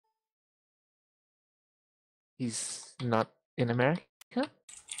He's not in America?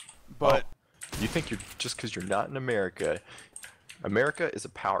 But You think you're just because you're not in America. America is a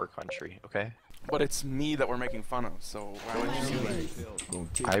power country, okay? but it's me that we're making fun of, so why would you do that?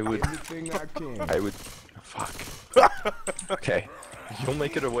 I would. Fuck. Okay. You'll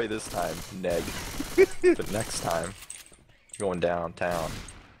make it away this time, Neg. But next time, you're going downtown.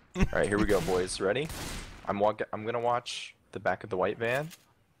 Alright, here we go, boys. Ready? I'm gonna watch the back of the white van.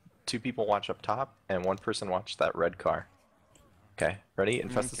 2 people watch up top, and 1 person watch that red car. Okay, ready?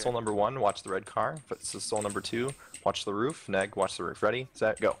 Infested soul number 1, watch the red car. Infested soul number 2, watch the roof. Neg, watch the roof. Ready,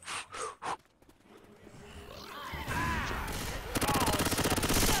 set, go.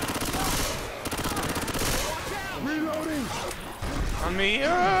 Reloading! On me,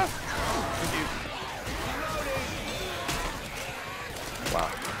 Thank you.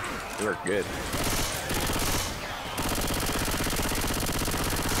 Wow, you are good.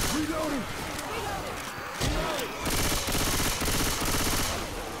 Reloading!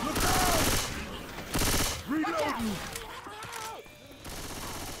 Look out! Reloading!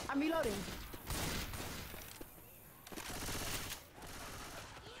 I'm reloading.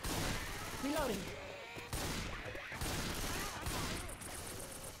 Reloading.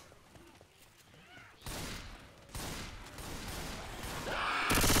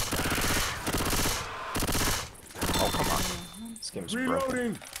 Oh, come on. This game's broken.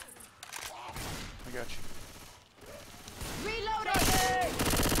 Reloading! I got you. Reloading!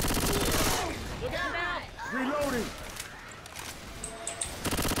 Look out now! Reloading!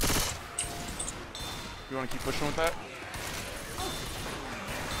 You want to keep pushing with that?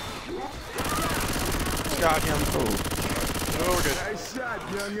 Got him. Oh, we're good. Nice shot,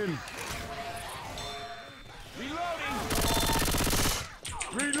 youngin'.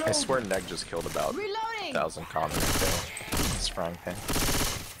 Reloading! I swear Neg just killed about Reloading! 1,000 common right there. It's frying pan.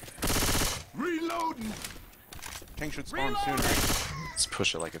 Reloading! Tank should spawn soon, right? Let's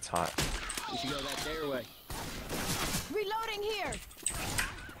push it like it's hot. We should go that stairway. Reloading here!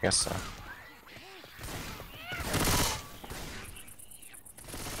 I guess so.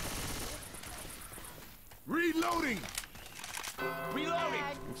 Reloading! Reloading!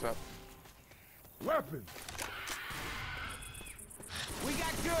 What's up? Weapon! We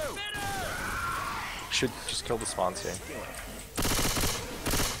got two! Should just kill the spawns here.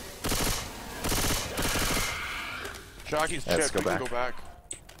 Jockey's Let's chip. go We can back. go back.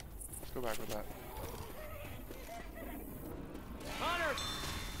 Let's go back with that. Hunter!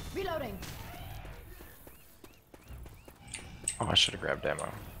 Reloading. Oh, I should have grabbed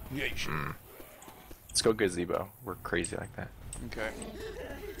ammo. Yeah, you should. Let's go gazebo. We're crazy like that. Okay.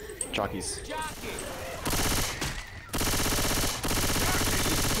 Jockeys. Jockey!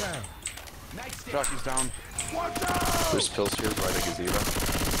 Down! Nightstick! Jockey's down. Watch out! There's pills here by the gazebo.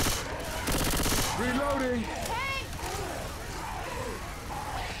 Reloading!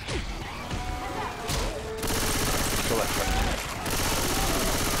 Kill that truck.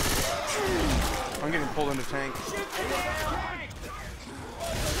 I'm getting pulled into tank.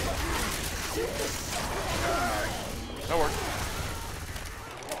 That worked.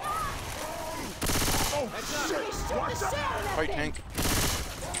 Oh, shit! Watch out! Fight tank.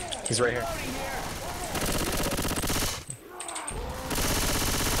 He's right here.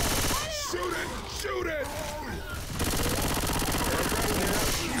 Shoot it! Shoot it!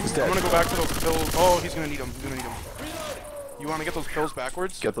 He's I'm dead. gonna go back to those pills. Oh, he's gonna need them. He's gonna need them. You wanna get those pills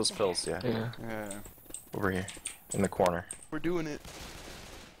backwards? Get those pills, yeah. Yeah. Yeah. Over here. In the corner. We're doing it.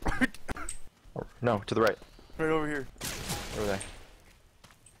 Or, no, to the right. Right over here. Over there.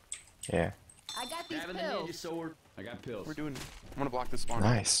 Yeah. I got these Grabbing the ninja pills. sword. I got pills. We're doing it. I'm gonna block this spawn.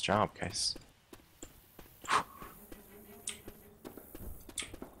 Nice job, guys.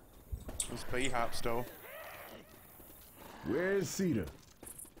 Let's play hop stow. Where's Cedar?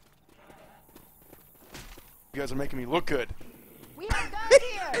 You guys are making me look good. We have guns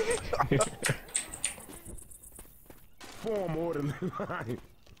here! Form orderly line.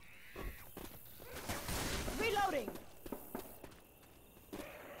 Reloading!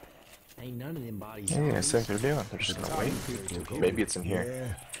 Ain't none of them bodies. Yeah, that's what they're doing. They're just gonna wait. Maybe it's in here.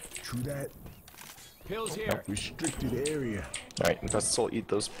 Yeah, true that. Pills here. Restricted area. Alright, Infested Soul, eat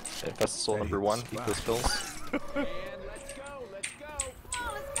those. Infested Soul number 1, eat those pills. And let's go. Let's go. Come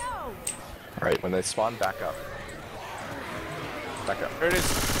on, let's go! Alright, when they spawn, back up. Back up. There it is.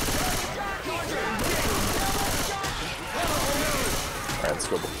 Alright, let's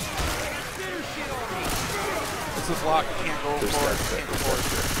go. This is locked. You can't go There's forward. that. Can't go There's forward.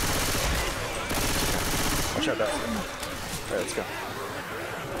 that. Watch out, that's it. Alright, let's go.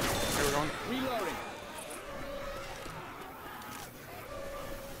 Okay, we're going. Reloading.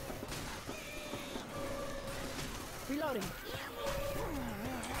 Reloading.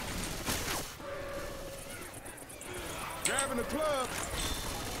 Grabbing the club.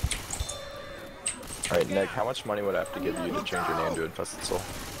 Alright, Nick, how much money would I have to give you to change your name to Infested Soul?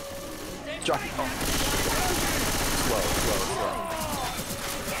 Jockey. Oh. Slow.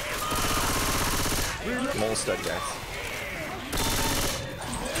 I'm almost dead, guys.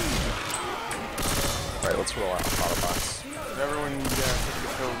 Alright, let's roll out Autobots. Everyone, yeah, take the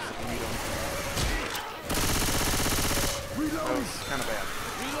pills if you need them. That was kind of bad.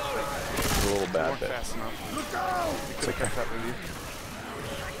 A little They bad, weren't but fast enough. Look out! You could have kept up with you.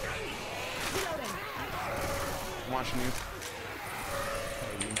 I'm watching you.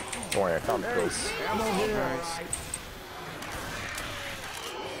 don't worry, I found pills. Nice.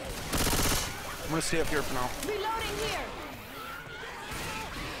 I'm gonna stay up here for now. Reloading here.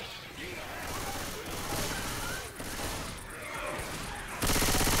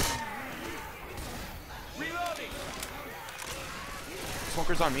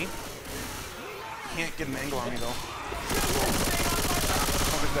 Smoker's on me. Can't get an angle on me though.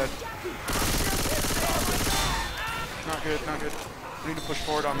 Smoker's dead. Not good, not good. We need to push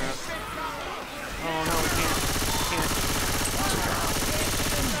forward on that. Oh no, we can't.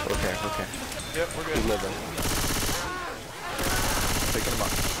 Okay. Yep, we're We're good. living. Picking him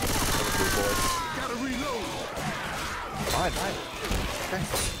up. Good boys. Gotta reload. Fine.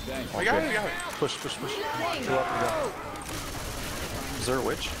 We got it, we got it. Push. Go up. Is there a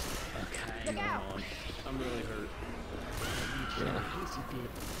witch? Look out. I'm really hurt.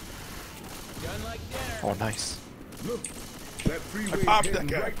 Gun like dinner. Oh, nice. Look, that freeway popped heading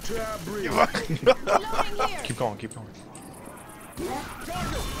that guy. right to our bridge. Reloading here. Keep going.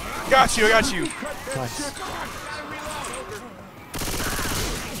 Got you, I got you. Nice.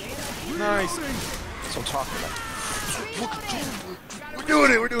 Nice. That's what I'm talking about.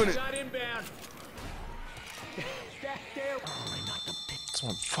 We're doing it. Got inbound. That's what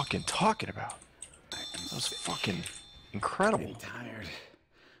I'm fucking talking about. That was fucking incredible. Tired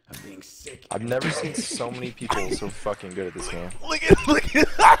of being sick. I've never seen so many people so fucking good at this game. Look at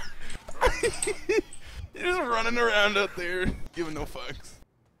You're just running around out there, giving no fucks.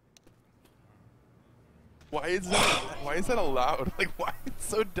 Why is that allowed? Like, why? It's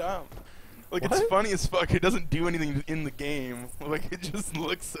so dumb. Like, it's What? funny as fuck. It doesn't do anything in the game. Like, it just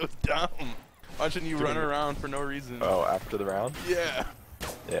looks so dumb. Watching you run around for no reason. Oh, after the round? Yeah.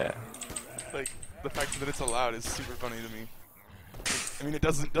 Yeah. Like, the fact that it's allowed is super funny to me. I mean, it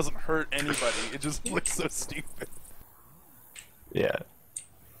doesn't hurt anybody. It just looks so stupid. Yeah.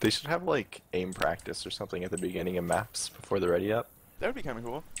 They should have, like, aim practice or something at the beginning of maps before they're ready up. That would be kind of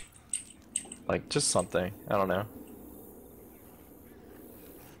cool. Like, just something. I don't know.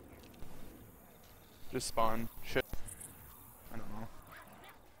 Just spawn shit. I don't know.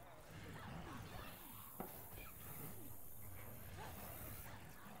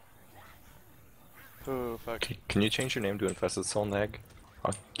 Oh fuck. Can you change your name to Infested Soul, Neg?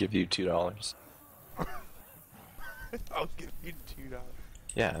 I'll give you $2. I'll give you $2.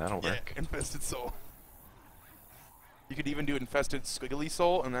 Yeah, that'll Yeah, work. Infested Soul. You could even do Infested Squiggly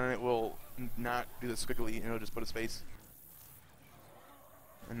Soul, and then it will not do the squiggly, and it'll just put a space.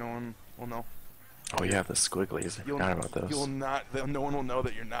 And no one will know. Oh yeah, the squigglies. I forgot about those. You'll not. No one will know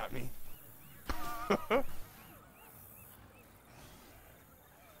that you're not me.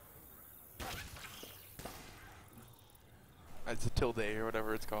 It's a tilde or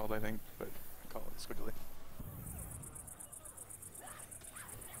whatever it's called, I think, but I call it squiggly.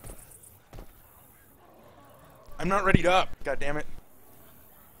 I'm not readied up. God damn it.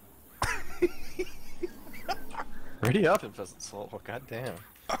 Ready up, Infested Soul. Oh, goddamn.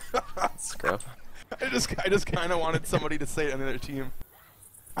 Scrub. I just kind of wanted somebody to say it on the other team.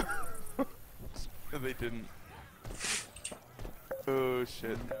 They didn't. Oh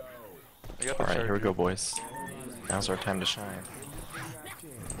shit. I got the Alright, here we charger. go, boys. Now's our time to shine.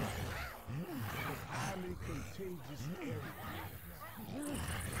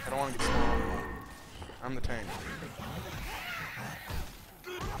 I don't want to get small. I'm the tank.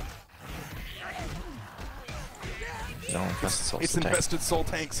 No, Infested Soul's It's the tank. Infested Soul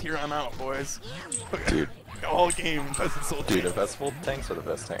tanks here on out, boys. Dude. All game Infested Soul Dude, tanks. Infestable tanks are the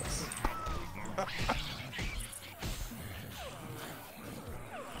best tanks.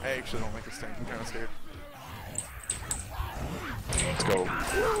 I actually don't like this tank. I'm kind of scared. Let's go.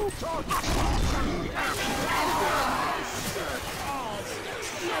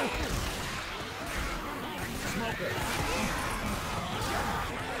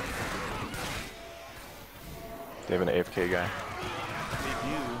 They have an AFK guy. Hey,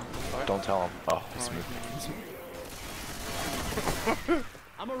 you. What? Don't tell him. Oh, Oh, it's me. he's me.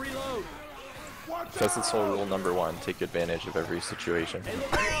 I'm a reload. That's the sole rule number one. Take advantage of every situation.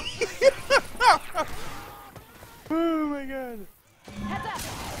 Oh my god. Heads up.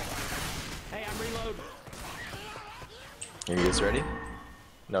 Hey, I'm reloading. Are you guys ready?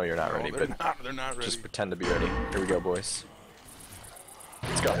 No, you're not ready, they're but not, they're not ready. just pretend to be ready. Here we go, boys.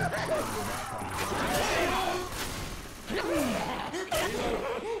 Let's go.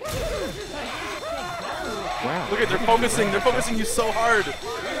 Wow. Look at, they're focusing you so hard.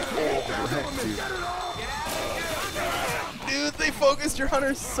 Dude, they focused your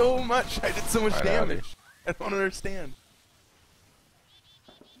hunter so much. I did so much I know, damage. I don't understand.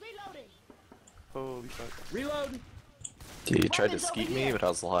 Reloading. Holy fuck. Reloading. Dude, he tried to skeet me, but I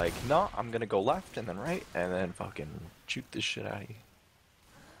was like, no, I'm gonna go left and then right and then fucking shoot this shit out of you.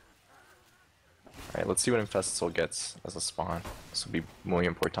 Alright, let's see what Infested Soul gets as a spawn. This will be muy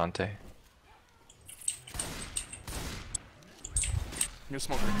importante. You're a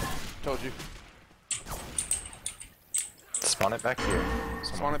smoker. Told you. Spawn it back here.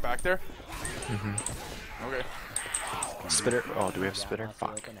 Spawn it back there? Okay. Spitter. Oh, do we have spitter?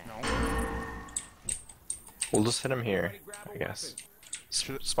 Fuck. No. We'll just hit him here, I guess.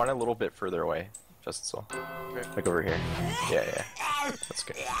 Should- Spawn it a little bit further away. Infested Soul. Okay. Like over here. Yeah, yeah. That's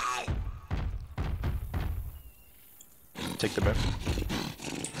good. Take the move.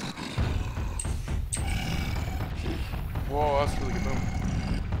 Whoa, that's a really good boom.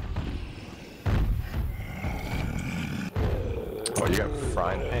 Oh, you got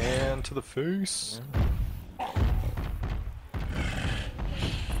frying pan to the face.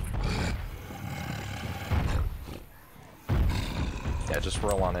 Yeah, just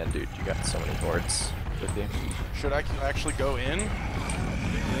roll on in, dude. You got so many boards with you. Should I actually go in? You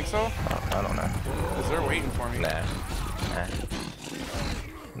think so? Oh, I don't know. Because they're waiting for me. Nah. Nah.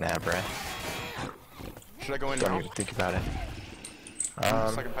 Nah, bruh. Should I go in Don't now? even think about it.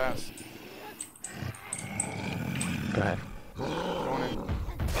 Second pass. Go ahead. Going in.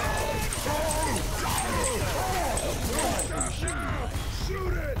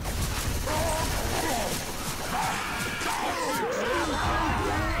 Shoot it!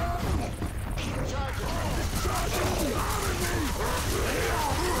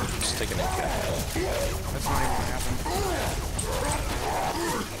 Just taking it. That's not even gonna happen.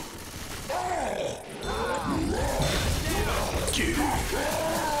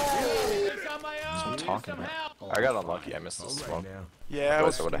 I'm talking about. I got unlucky. I missed the smoke. Yeah, I Otherwise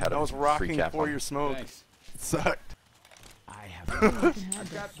was, I would've had a I was free rocking cap for on. your smoke. Thanks. It sucked. I have. I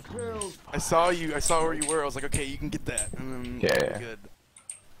got the pills. I saw you. I saw where you were. I was like, okay, you can get that. And then Yeah, that yeah. was good.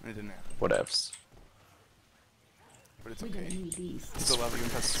 And it didn't happen. Whatevs. But it's We're gonna okay. need these. Still love you,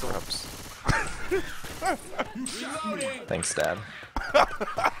 Infested Soul. Scrubs. Thanks, Dad.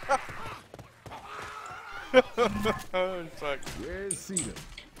 Oh, fuck. Where's Cedar?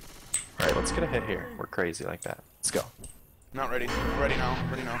 Alright, let's get a hit here. We're crazy like that. Let's go. Not ready. Ready now.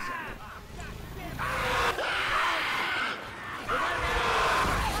 Ready now.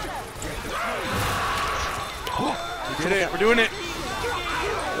 We did it. We're doing it.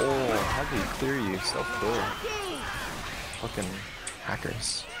 Oh, how did he clear you so clear? Fucking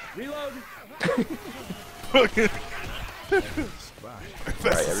hackers. Reloading. Fucking. Alright,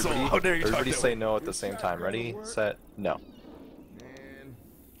 Infested Soul. How dare you talk everybody that say way. no at the same time. Ready, set, no. Man,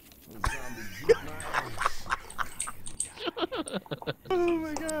 those zombies beat my ass. Oh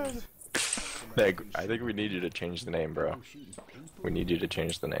my god. Meg, I think we need you to change the name, bro. We need you to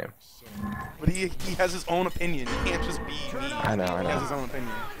change the name. But he has his own opinion. He can't just be me. I know, I He has his know. own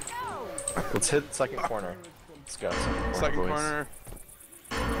opinion. Let's hit second corner. Let's go. Second boys. corner.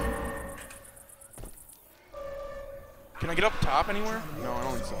 Can I get up top anywhere? No, I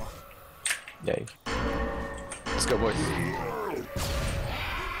don't think so. Yeah. Let's go, boys.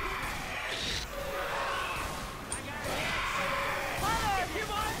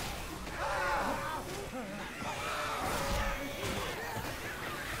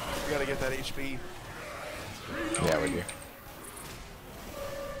 We gotta get that HP. Yeah, we do.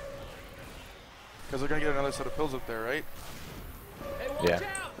 Because they're gonna get another set of pills up there, right? Yeah.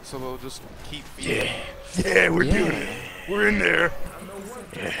 So they'll just keep. Yeah. Yeah, we're doing it. We're in there.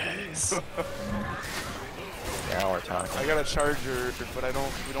 Yes. Now we're talking. I got a charger, but we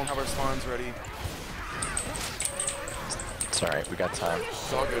don't have our spawns ready. It's alright, we got time.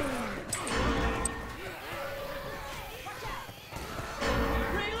 It's all good.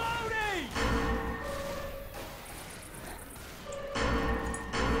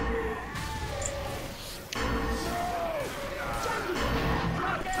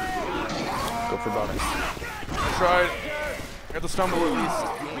 Go for bonus. I tried. I got the stumble at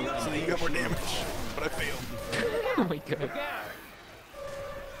least, so that you got more damage. But I failed. Oh my god.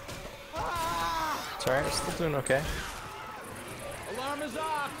 It's alright, we're still doing okay. Alarm is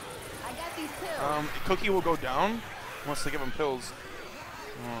off. I got these pills. Cookie will go down once they give him pills.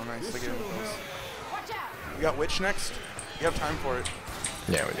 Oh, nice. They give him pills. Watch out. We got Witch next. You have time for it.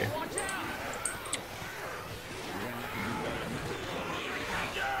 Yeah, we do.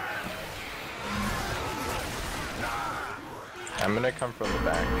 I'm gonna come from the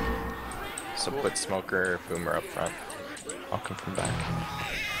back. So put Smoker, Boomer up front. I'll come from back.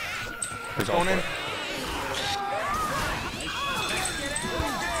 Who's Going in.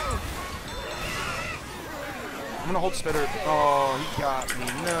 I'm gonna hold Spitter. Oh, he got me.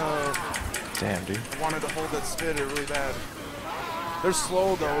 No. Damn, dude. I wanted to hold that Spitter really bad. They're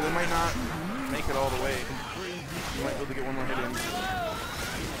slow though. They might not make it all the way. You might be able to get one more hit in.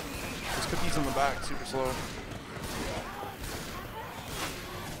 There's Cookies in the back, super slow.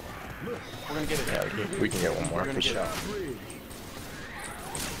 We're gonna get it. Yeah, we can get one more We're gonna for get sure.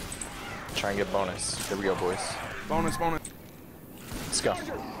 Try and get bonus. Here we go, boys. Bonus, bonus. Let's go.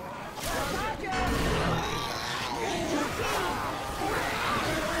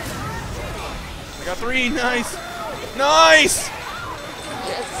 I got 3. Nice. Nice.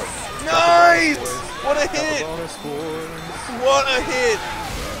 Nice. What a hit. Bonus, boys. What a hit.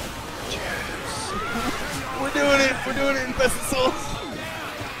 We're doing it. We're doing it, Infested Souls.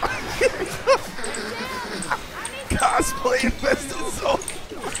 Cosplay Infested Souls.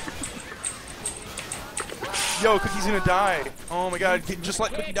 Yo, Cookie's gonna die. Oh my god, just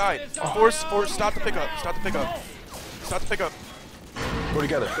let Cookie die. Force, stop the pickup. Stop the pickup. Stop the pickup. Go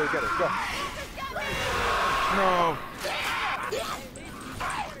together. Go together. Go. No.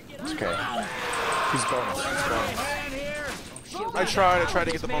 It's okay. Who's bonus? Who's bonus? I tried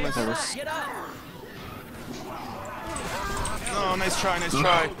to get the bonus. Oh, nice try, nice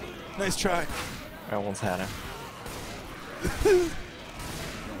try. Nice try. I almost had him.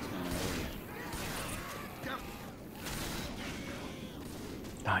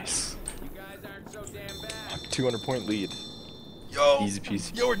 Nice. You guys aren't so damn bad. 200-point lead. Yo. Easy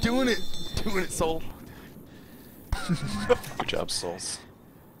peasy. Yo, we're doing it. Doing it, Soul. Good job, Souls.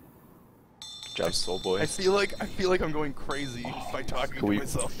 Good job, Soul I boys. feel like I'm going crazy by talking Can to we-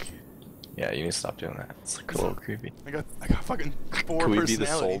 myself. Yeah, you need to stop doing that. It's like a little creepy. I got fucking 4 Can we be personalities. the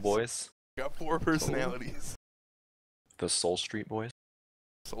Soul boys? I got 4 personalities. The Soul Street boys?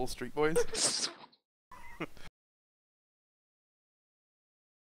 Soul Street Boys.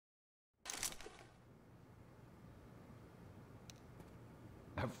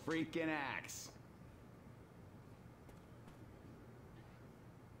 A freaking axe.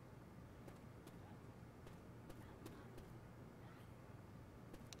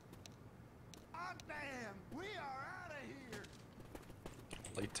 Hot damn! We are out of here!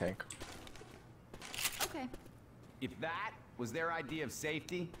 Late tank. Okay. If that was their idea of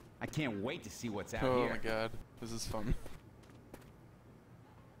safety, I can't wait to see what's out Oh here. my god, this is fun.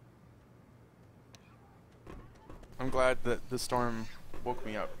 I'm glad that the storm woke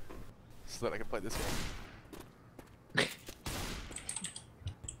me up so that I could play this game.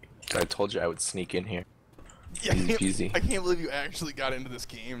 I told you I would sneak in here. Yeah, Easy peasy. I can't believe you actually got into this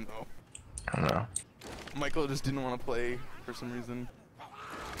game though. I don't know. Michael just didn't want to play for some reason.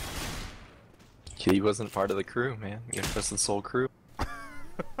 He wasn't part of the crew, man. The Infested Soul crew.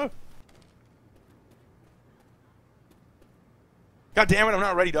 God damn it, I'm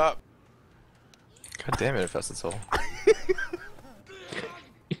not readied up. God damn it, Infested Soul.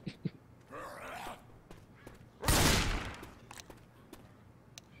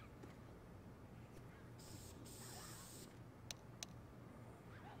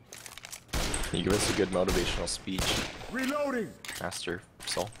 Can you give us a good motivational speech, Reloading! Master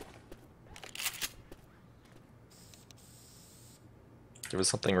Soul? Give us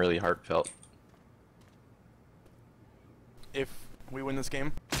something really heartfelt. If we win this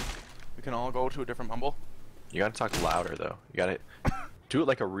game, we can all go to a different Mumble. You gotta talk louder, though. You gotta do it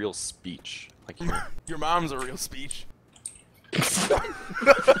like a real speech. Like you're... Your mom's a real speech.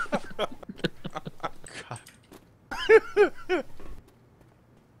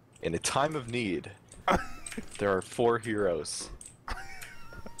 In a time of need, there are 4 heroes.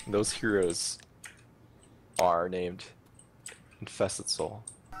 And those heroes are named Infested Soul.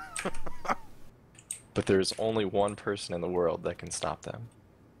 But there's only one person in the world that can stop them.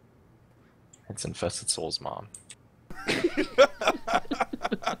 It's Infested Soul's mom.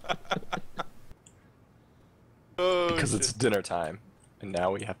 Oh, Because shit. it's dinner time, and now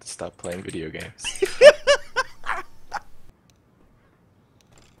we have to stop playing video games.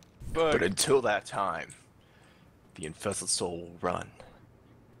 Fuck. But until that time, the Infested Soul will run,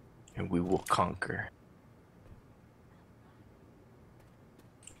 and we will conquer.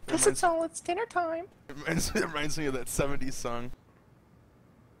 Infested Soul, it's dinner time. It reminds me of that 70s song.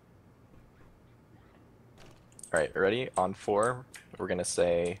 Alright, ready? On 4, we're gonna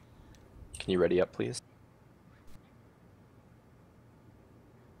say, can you ready up, please?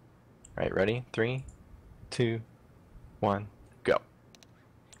 Alright, ready? 3, 2, 1, go.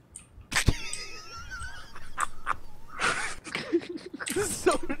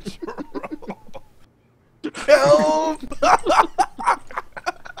 So troll. Help!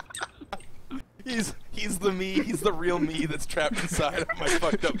 He's the me. He's the real me that's trapped inside of my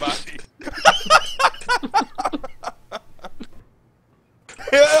fucked up body.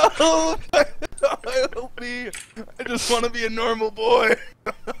 Help! Help me! I just want to be a normal boy.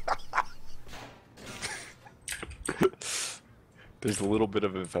 There's a little bit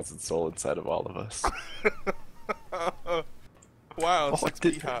of Infested Soul inside of all of us. Wow, 6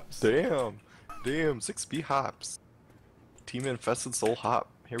 B hops. Damn. Damn, 6 B hops. Team Infested Soul hop.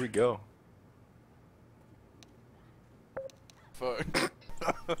 Here we go. Fuck.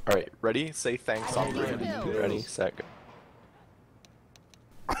 Alright, ready? Say thanks on 3. Ready, set, go.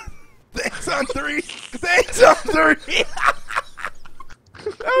 Thanks on 3! Thanks on 3!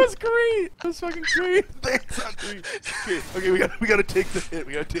 That was great! That was fucking great! Thanks on 3! Okay, we gotta take the hit.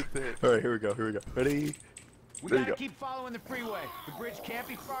 We gotta take the hit. Alright, here we go, here we go. Ready? We There you gotta go. keep following the freeway. The bridge can't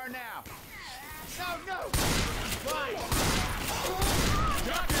be far now. No, no! Right.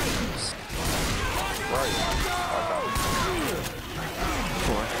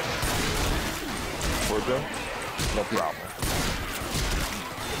 Four go? No problem.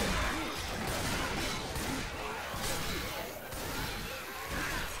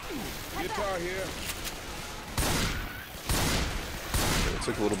 Guitar here. It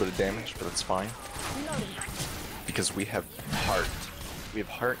took a little bit of damage, but it's fine. Because we have heart. We have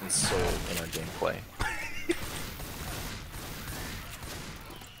heart and soul in our gameplay.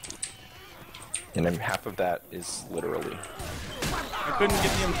 And then half of that is literally. I couldn't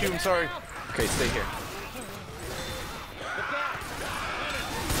get the MQ, I'm sorry. Okay, stay here.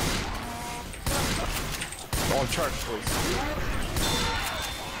 Go on charge, please.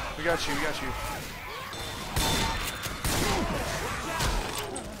 We got you, we got you.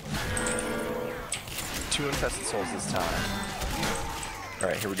 Two Infested Souls this time.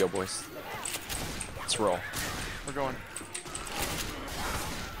 Alright, here we go, boys. Let's roll. We're going.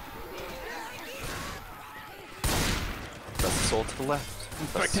 Infested Soul to the left.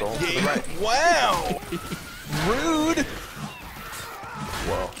 Infested Soul to the right. Wow! Rude!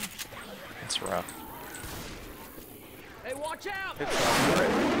 Whoa. That's rough. Hey, watch out!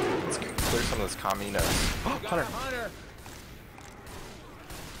 Let's clear some of this commie notes. Hunter! Hunter!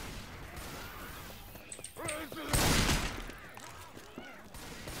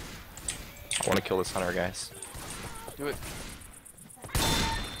 I want to kill this hunter, guys. Do it.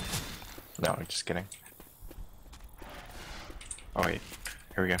 No, I'm just kidding. Oh wait,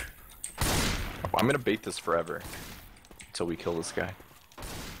 here we go. I'm gonna bait this forever until we kill this guy.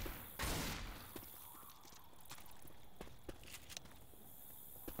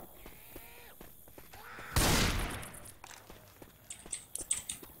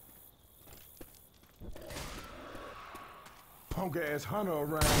 Punk ass hunter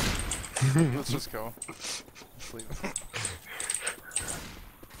around. Let's just go. Let's leave.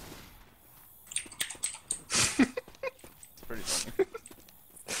 It's pretty funny.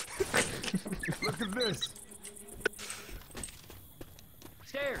 Look at this.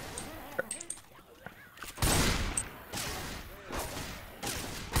 Stairs!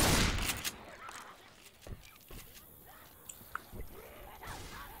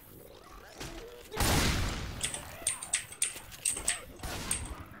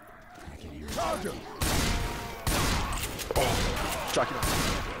 Charger. Jockey.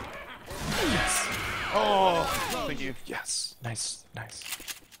 Yes. Oh, thank you. Yes. Nice. Nice.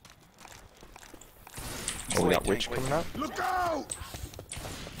 Oh, we got Witch wait. coming up. Look out!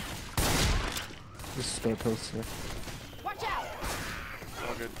 This is spam post here. Watch out!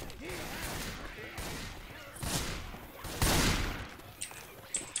 All good.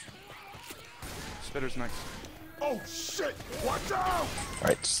 Spitter's next. Oh shit! Watch out!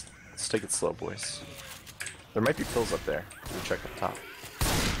 Alright, just let's take it slow, boys. There might be pills up there. We'll check up top.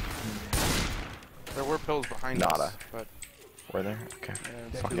 There were pills behind Nada. us, but Were there? Okay.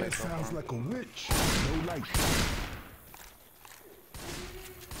 yeah, Fuck it's it. too late so Sounds far. like a witch. No light.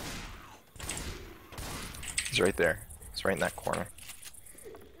 He's right there. He's right in that corner.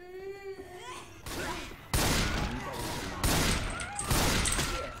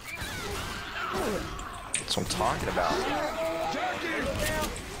 That's what I'm talking about.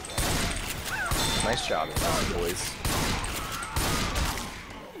 Nice job, boys.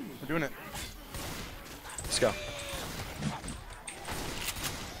 doing it. Let's go.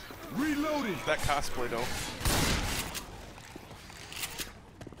 Reloading. That cosplay though.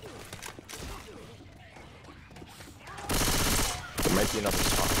 There might be another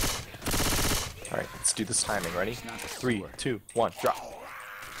spot. Alright, let's do this timing. Ready? 3, 2, 1, drop.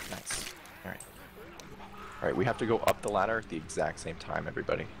 Nice. Alright. Alright, we have to go up the ladder at the exact same time,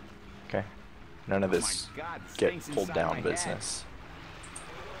 everybody. Okay? None of this my God, this get thing's pulled inside down my head. business.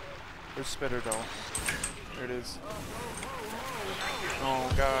 There's Spitter though. There it is. Oh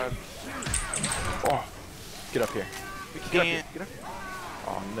god. Oh! Get up here. We Get up here. can't. Get up.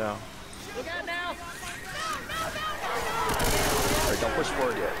 Oh no. Look out now! Alright, don't push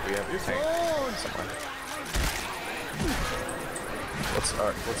forward yet. We have your tank somewhere.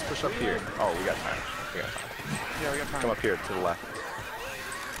 Let's push up here. Oh, we got time. We got time. Yeah, we got time. Come up here to the left.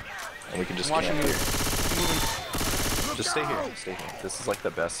 And we can just I'm watching camp you. here. Moving. Just stay here. Stay here. This is like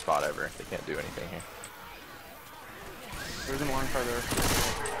the best spot ever. They can't do anything here. There's an alarm car there.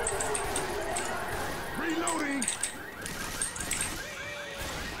 Reloading.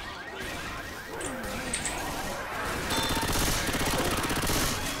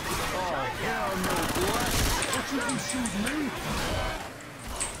 Oh hell no, boy! Don't you can shoot me?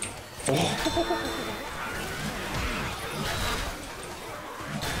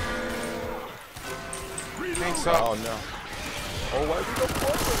 Thanks up. Oh no. Oh, why did we go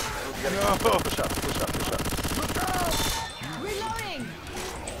forward? We gotta go. Push up, push up, push up. Look out! Reloading!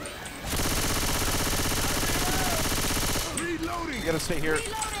 Reloading. You gotta stay here.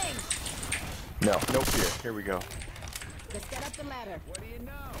 Reloading! No, no fear. Here we go. Let's get up the ladder. What do you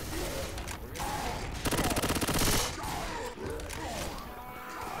know?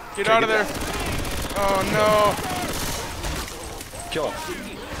 Get out of there. Oh no. Kill him.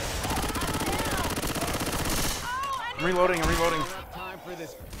 I'm reloading, I'm reloading. Time for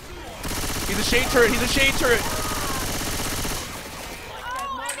this. He's a shade turret, he's a shade turret.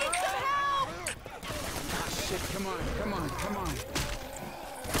 Oh, I need some help! Shit, come on, come on, come on.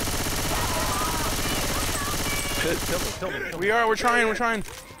 Kill me. We're trying, we're trying.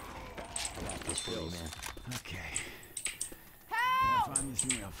 Okay. Help! Find this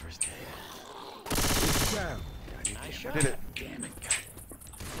email first. It's down. I did it. Damn it.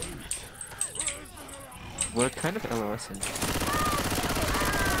 What kind of LOS in?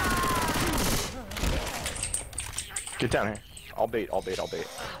 Get down here. I'll bait. Well, get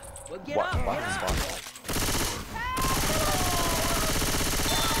What? up! What? Spawn.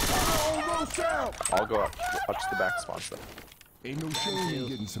 Almost out. I'll go up. Watch the back spawn stuff. Ain't no shame in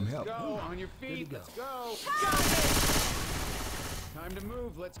getting some help. Go, on your feet, let's go. Time to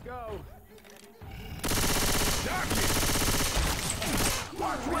move, let's go.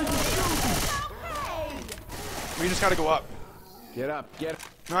 Watch where you shoot. We just gotta go up. Get up, get up.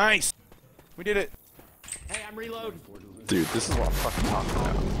 Nice. We did it. Hey, I'm reloading. Dude, this is what I'm fucking talking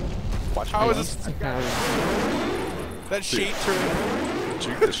about. Watch How me. is this? That shade turret.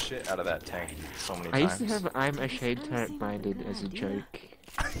 Juke the shit out of that tank so many I times. used to have I'm a shade turret minded as a joke,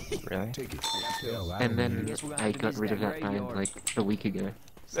 Really? Take it. Hell, I and don't then I got rid of that bind like a week ago.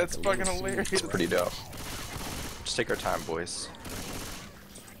 That's fucking hilarious. It's pretty dope. Just take our time, boys.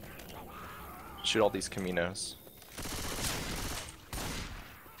 Shoot all these Caminos.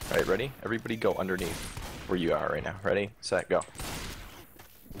 Alright, ready? Everybody go underneath where you are right now. Ready, set, go.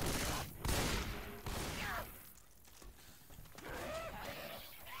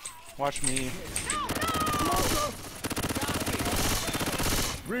 Watch me.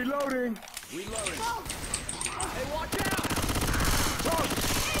 Reloading. Reloading. Hey, watch out!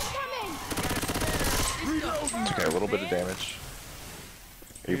 Reloading. Okay, a little bit of damage.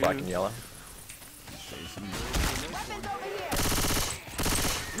 Are you black and yellow? Weapons over here!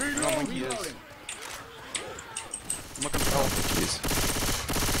 I don't think he is. I'm looking for help. Jeez.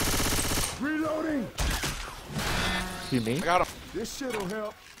 Reloading. You me? I got him. This shit'll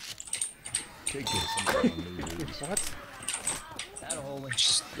help. Take this. What?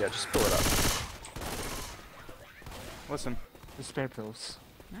 Just fill it up. Listen. The spare pills.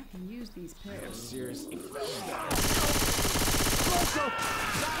 I can use these pills. Seriously.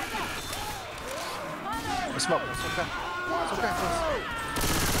 Smoke. It's okay. It's okay.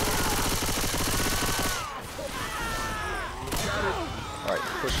 Alright,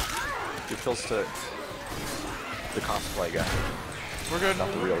 push your kills to the cosplay guy, We're good.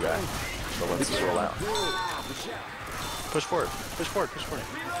 not the real guy. So let's just roll out. Push forward. Push forward. Push forward.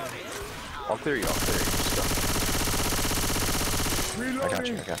 I'll clear you. Just go. I got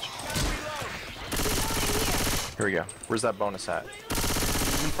you. Here we go. Where's that bonus at?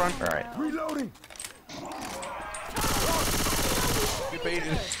 In front. Alright. Reloading. Get keep baiting.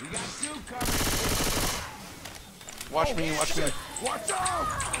 We got two coming. Watch me, watch me. Watch out!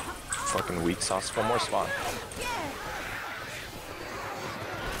 Fucking weak sauce. One more spawn.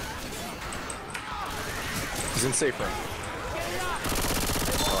 He's in safe room.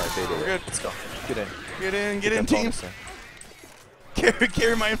 Alright, baited We're it. good. Let's go. Get in. Get in, team. bonus in.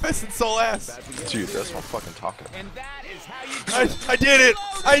 Carry my infested soul ass. Dude, that's what I'm fucking talking about. And that is how you do I did it.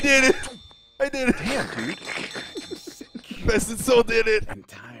 I did it. I did it. Damn, dude. Infested soul did it. I'm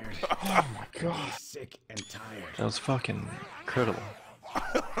tired. Oh my god. Sick and tired. That was fucking incredible.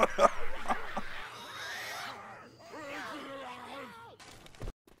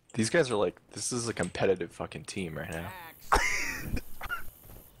 These guys are like, this is a competitive fucking team right now.